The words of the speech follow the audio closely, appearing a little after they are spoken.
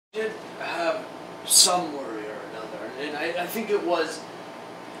some worry or another. And I think it was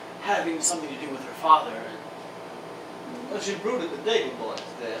having something to do with her father. Well, she brooded the Davenport's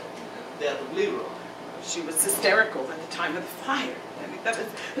death, the death of Leroy. She was hysterical at the time of the fire. I mean,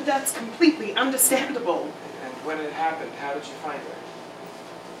 that's completely understandable. And when it happened, how did you find her?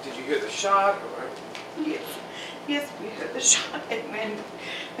 Did you hear the shot, or...? Yes, we heard the shot, and when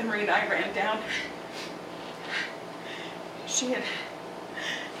Henry and I ran down, she had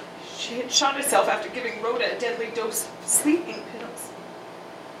shot herself after giving Rhoda a deadly dose of sleeping pills.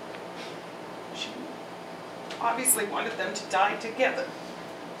 She obviously wanted them to die together.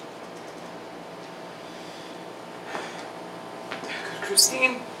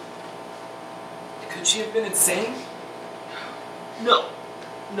 Christine, could she have been insane?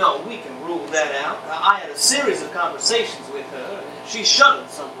 No, we can rule that out. I had a series of conversations with her. She shuddered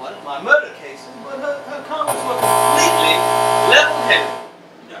somewhat at my murder cases, but her comments were completely level-headed.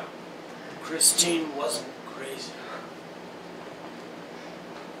 No, Christine wasn't crazy.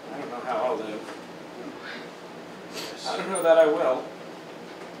 I don't know how I'll live. I don't know that I will.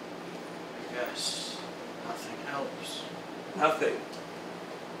 Yes, nothing helps. Nothing.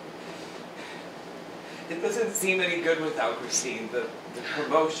 It doesn't seem any good without Christine. The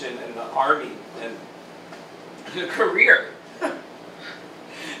promotion and the army and the career.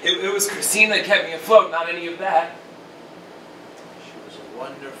 It was Christine that kept me afloat, not any of that. She was a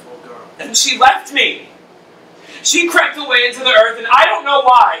wonderful girl. And she left me. She crept away into the earth, and I don't know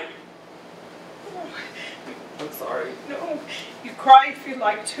why. I'm sorry. No, you cry if you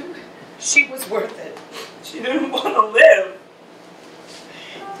like to. She was worth it. She didn't want to live.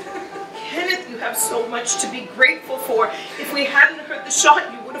 Kenneth, you have so much to be grateful for. If we hadn't heard the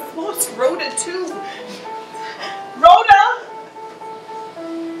shot, you would have lost Rhoda too. Rhoda!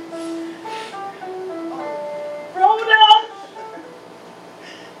 Rhoda!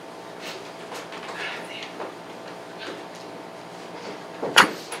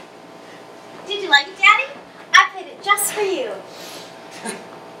 Did you like it, Daddy? I played it just for you.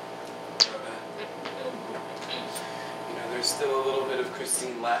 You know, there's still a little bit of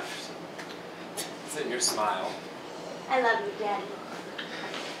Christine left. It's in your smile. I love you, Daddy.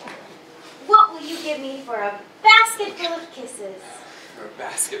 What will you give me for a basket full of kisses? For a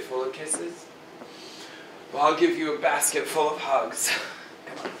basket full of kisses? Well, I'll give you a basket full of hugs.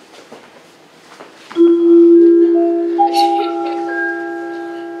 Come on.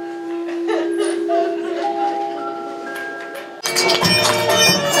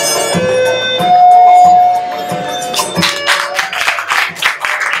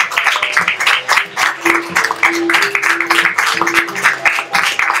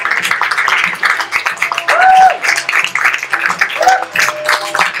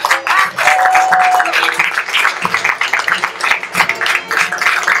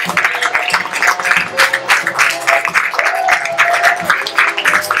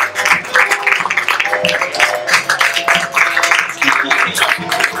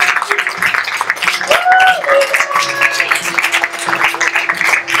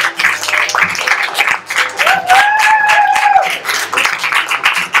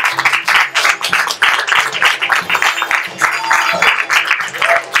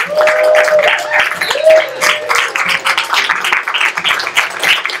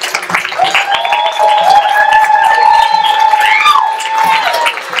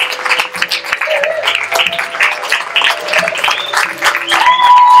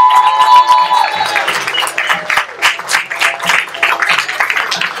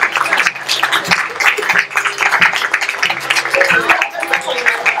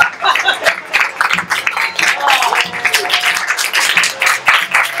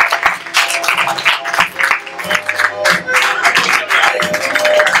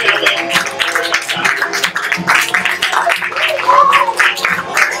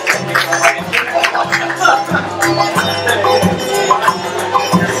 Thank you.